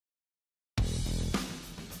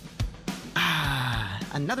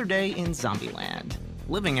Another day in Zombieland,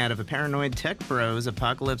 living out of a paranoid tech bro's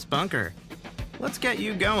apocalypse bunker. Let's get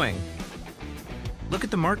you going. Look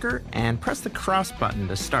at the marker and press the cross button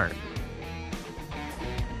to start.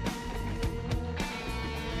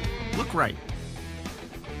 Look right.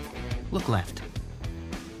 Look left.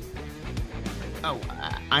 Oh,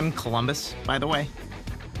 I'm Columbus, by the way.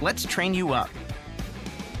 Let's train you up.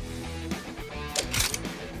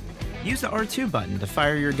 Use the R2 button to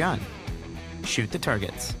fire your gun. Shoot the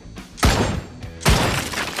targets.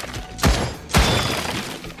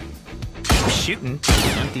 Keep shooting till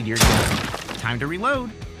you emptied your gun. Time to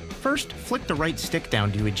reload. First, flick the right stick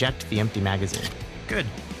down to eject the empty magazine. Good.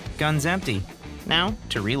 Gun's empty. Now,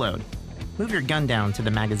 to reload. Move your gun down to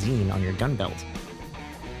the magazine on your gun belt.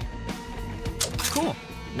 Cool.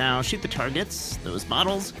 Now shoot the targets, those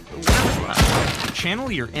bottles, whatever.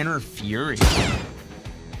 Channel your inner fury.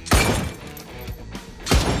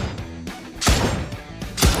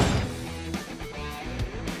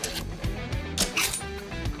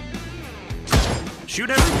 Shoot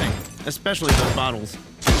everything, especially those bottles.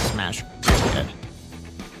 Smash real good.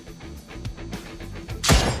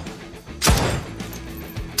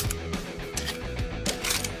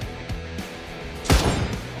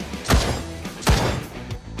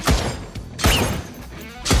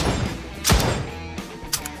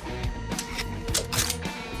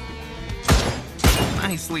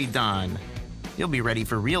 Nicely done. You'll be ready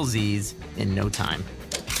for real Z's in no time.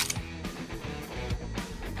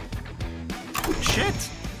 Shit!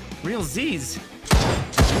 Real Z's.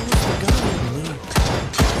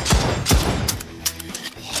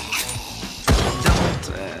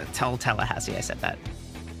 Don't tell Tallahassee I said that.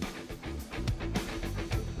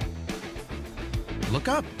 Look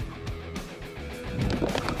up.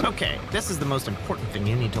 Okay, this is the most important thing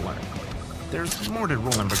you need to learn. There's more to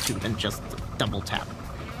rule number 2 than just double tap.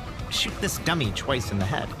 Shoot this dummy twice in the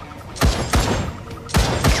head.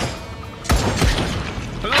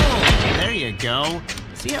 Boom! There you go.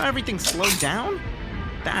 See how everything slowed down?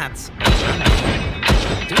 That's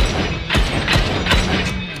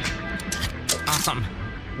awesome.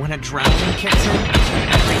 When adrenaline kicks in,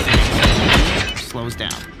 everything slows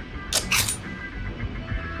down.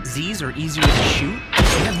 Z's are easier to shoot.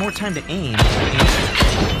 You have more time to aim.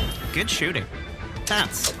 Good shooting.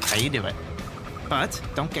 That's how you do it. But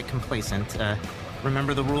don't get complacent.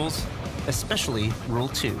 Remember the rules? Especially Rule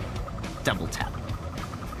 2, double tap.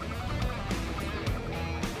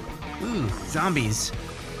 Ooh, zombies.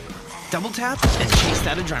 Double tap and chase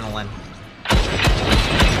that adrenaline.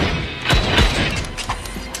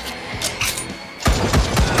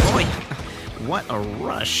 Boy, what a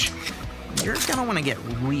rush. You're gonna want to get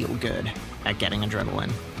real good at getting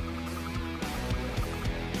adrenaline.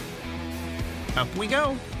 Up we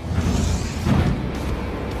go.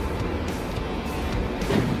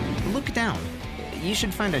 Look down. You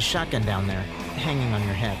should find a shotgun down there, hanging on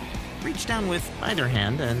your head. Reach down with either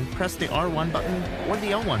hand and press the R1 button or the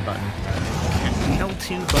L1 button.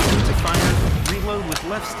 L2 button to fire. Reload with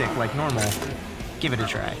left stick like normal. Give it a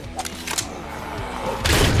try.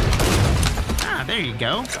 Ah, there you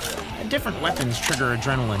go. Different weapons trigger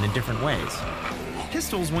adrenaline in different ways.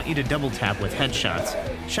 Pistols want you to double tap with headshots.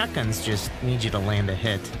 Shotguns just need you to land a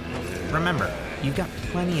hit. Remember, you've got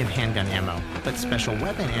plenty of handgun ammo, but special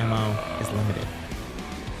weapon ammo is limited.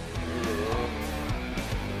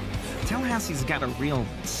 Tallahassee's got a real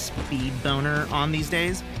speed boner on these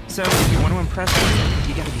days, so if you want to impress him,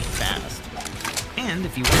 you gotta be fast. And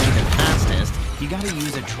if you want to be the fastest, you gotta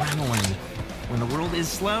use adrenaline. When the world is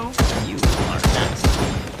slow, you are fast.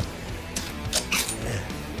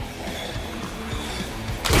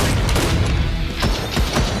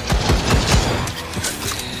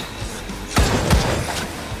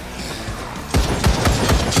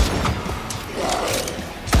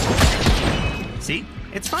 See?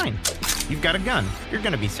 It's fine. You've got a gun. You're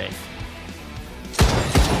gonna be safe.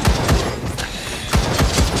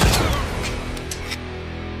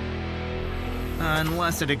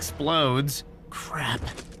 Unless it explodes. Crap.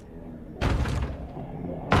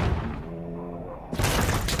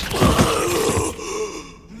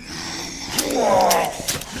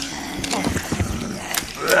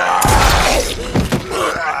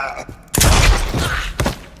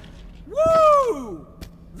 Woo!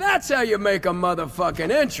 That's how you make a motherfucking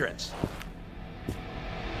entrance.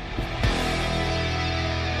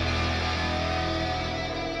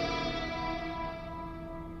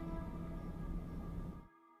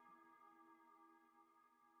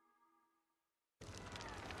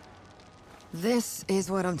 This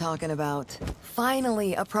is what I'm talking about.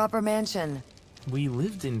 Finally, a proper mansion. We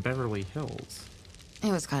lived in Beverly Hills.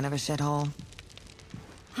 It was kind of a shithole.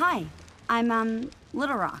 Hi, I'm,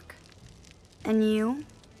 Little Rock. And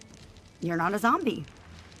you're not a zombie.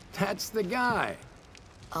 That's the guy.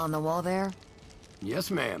 On the wall there? Yes,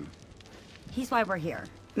 ma'am. He's why we're here.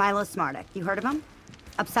 Milo Smartick. You heard of him?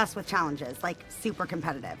 Obsessed with challenges, like super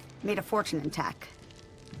competitive. Made a fortune in tech.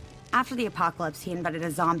 After the apocalypse, he invented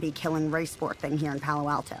a zombie-killing race sport thing here in Palo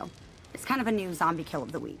Alto. It's kind of a new zombie kill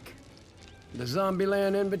of the week. The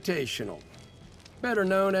Zombieland Invitational. Better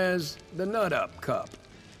known as the Nut Up Cup.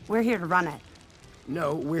 We're here to run it.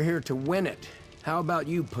 No, we're here to win it. How about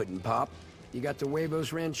you, Puddin' Pop? You got the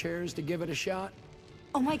huevos rancheros to give it a shot?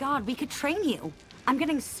 Oh my god, we could train you. I'm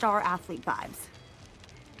getting star athlete vibes.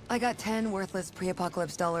 I got 10 worthless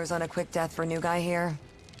pre-apocalypse dollars on a quick death for new guy here.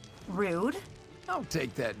 Rude? I'll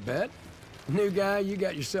take that bet. New guy, you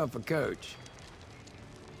got yourself a coach.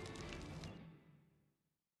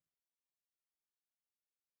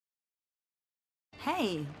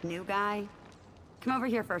 Hey, new guy. Come over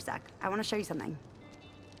here for a sec. I want to show you something.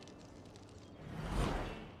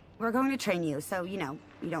 We're going to train you, so, you know,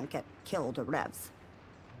 you don't get killed or whatevs.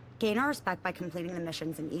 Gain our respect by completing the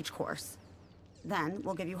missions in each course. Then,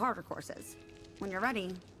 we'll give you harder courses. When you're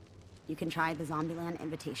ready, you can try the Zombieland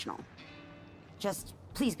Invitational. Just,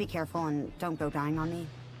 please be careful and don't go dying on me.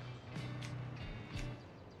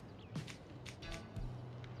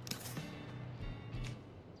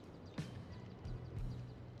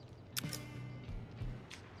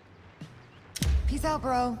 Peace out,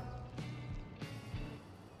 bro.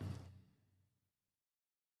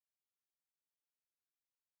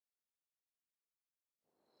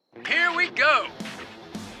 Here we go!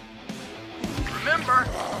 Remember,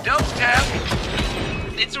 double tap.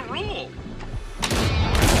 It's a rule.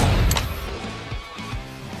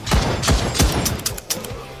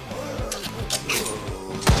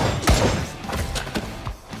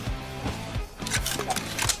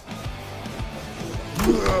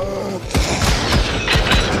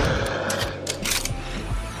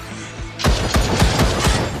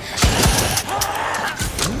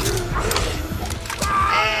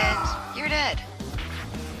 And you're dead.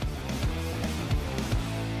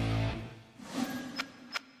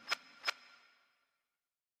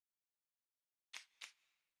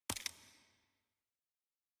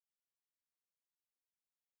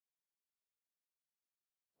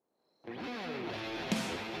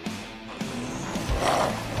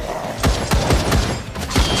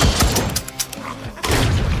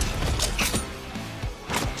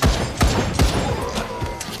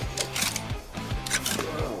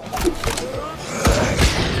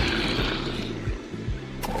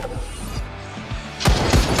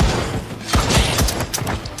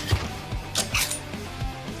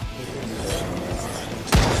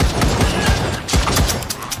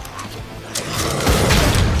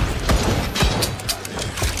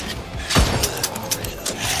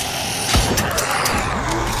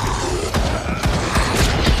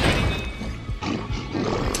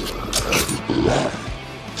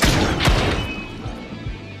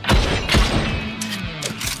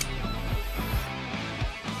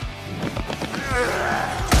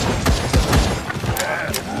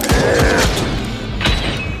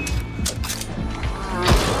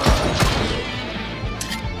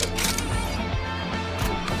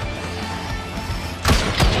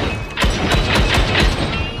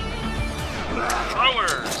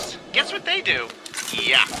 Guess what they do?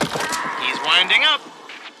 Yeah, he's winding up.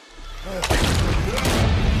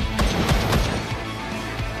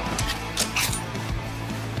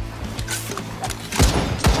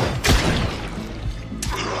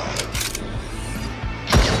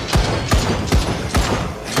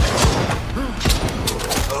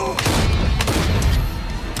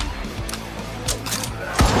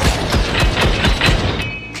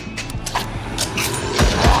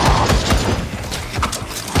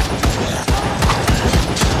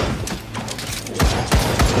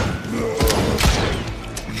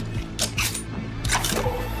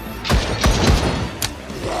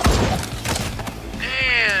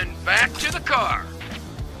 Back to the car.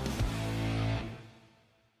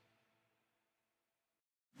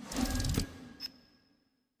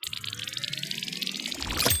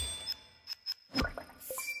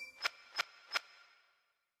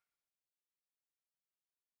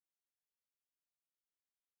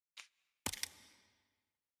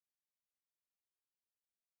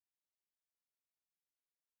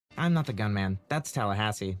 I'm not the gunman. That's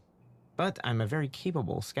Tallahassee. But I'm a very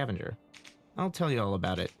capable scavenger. I'll tell you all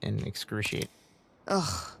about it in Excruciate.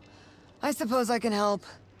 Ugh. I suppose I can help.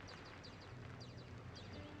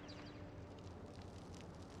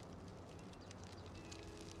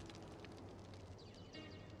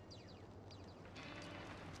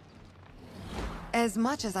 As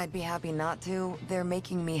much as I'd be happy not to, they're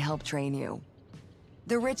making me help train you.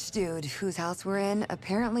 The rich dude whose house we're in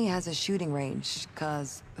apparently has a shooting range,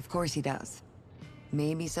 'cause of course he does.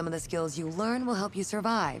 Maybe some of the skills you learn will help you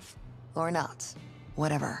survive. Or not.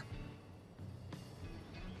 Whatever.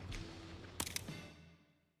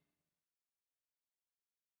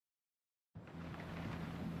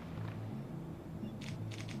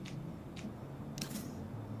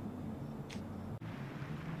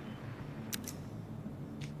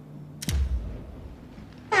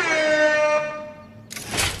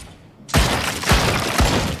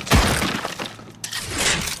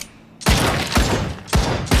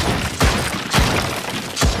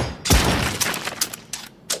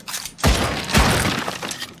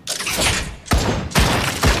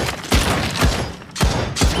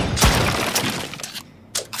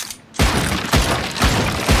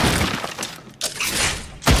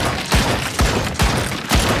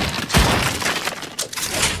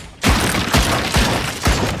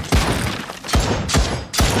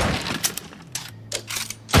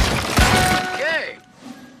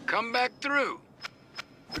 Come back through.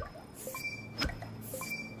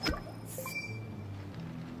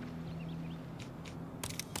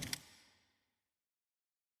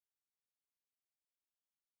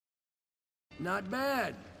 Not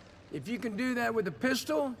bad. If you can do that with a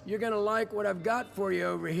pistol, you're gonna like what I've got for you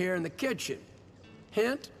over here in the kitchen.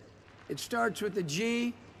 Hint, it starts with a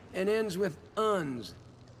G and ends with uns.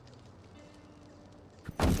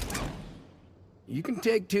 You can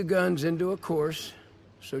take 2 guns into a course,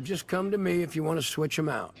 so just come to me if you want to switch them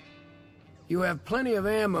out. You have plenty of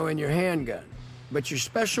ammo in your handgun, but your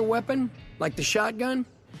special weapon, like the shotgun,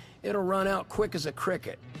 it'll run out quick as a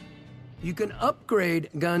cricket. You can upgrade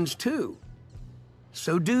guns too,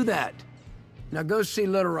 so do that. Now go see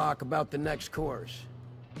Little Rock about the next course.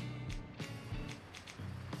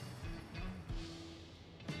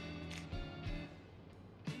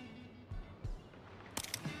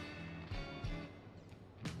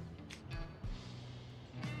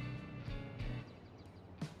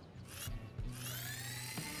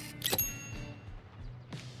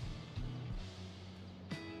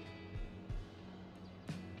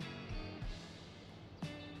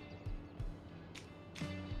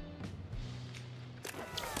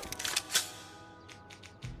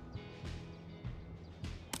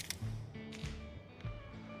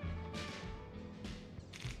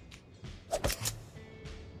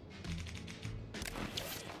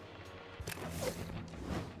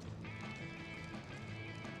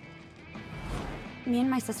 Me and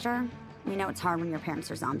my sister, we know it's hard when your parents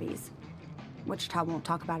are zombies. Wichita won't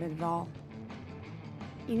talk about it at all.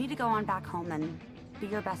 You need to go on back home and be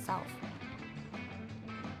your best self.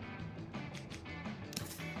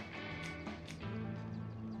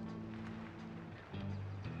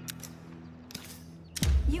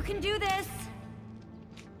 You can do this!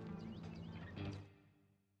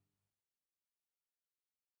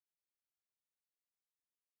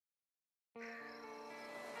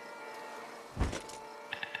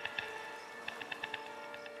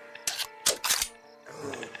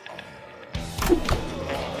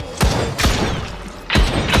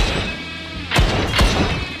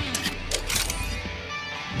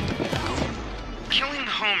 Killing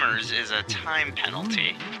homers is a time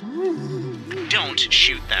penalty. Don't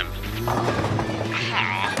shoot them.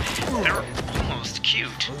 Aw, they're almost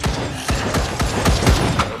cute.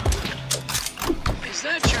 Is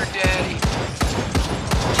that your daddy?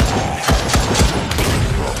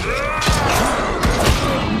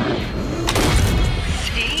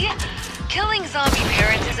 See? Killing zombie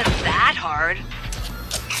parents isn't that hard.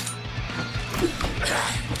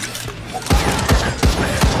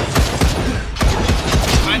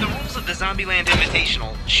 By the rules of the Zombieland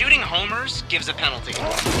Invitational, shooting homers gives a penalty.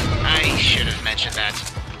 I should have mentioned that.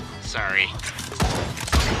 Sorry.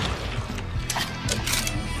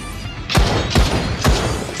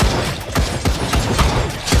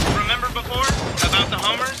 Remember before? About the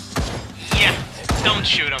homers? Yeah, don't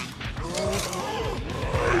shoot them.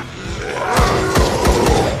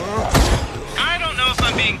 I don't know if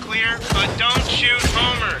I'm being clear, but don't shoot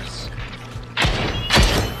homers.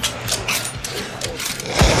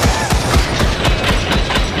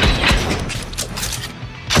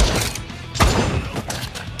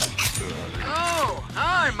 Oh,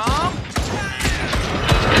 hi, Mom.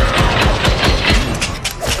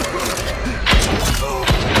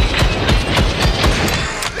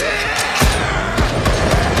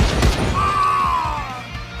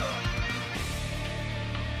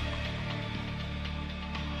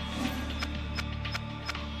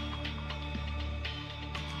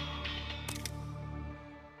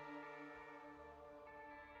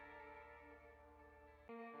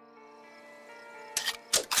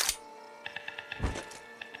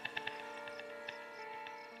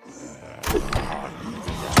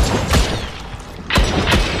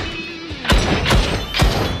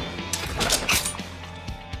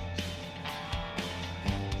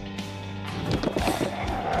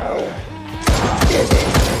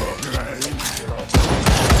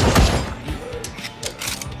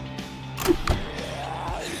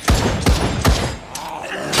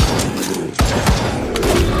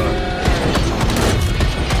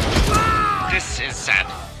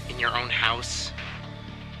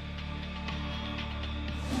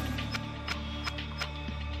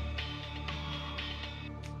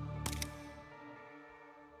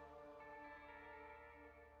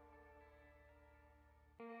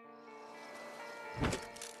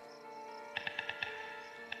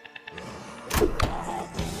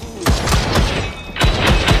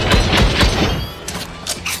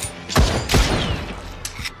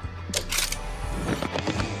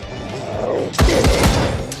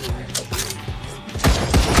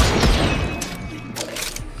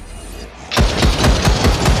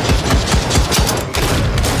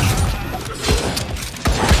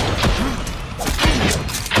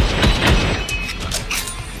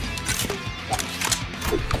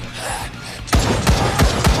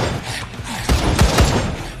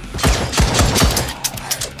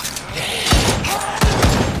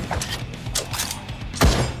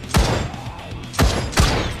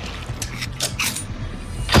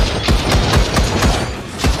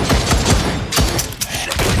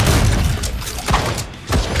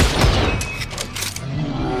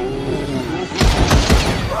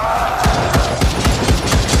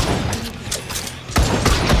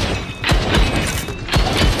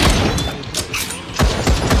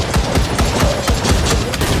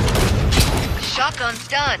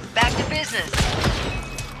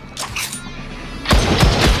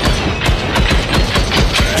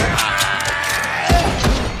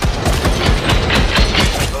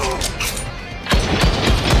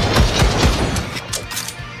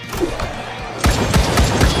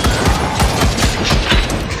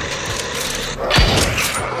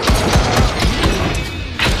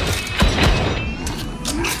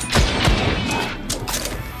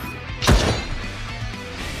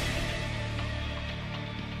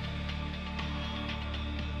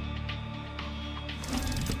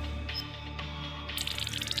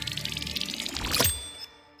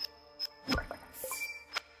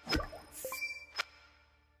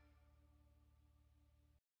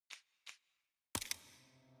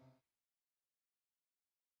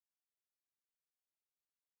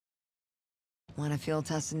 Want to field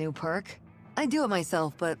test a new perk? I do it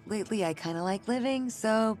myself, but lately I kind of like living,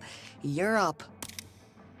 so you're up.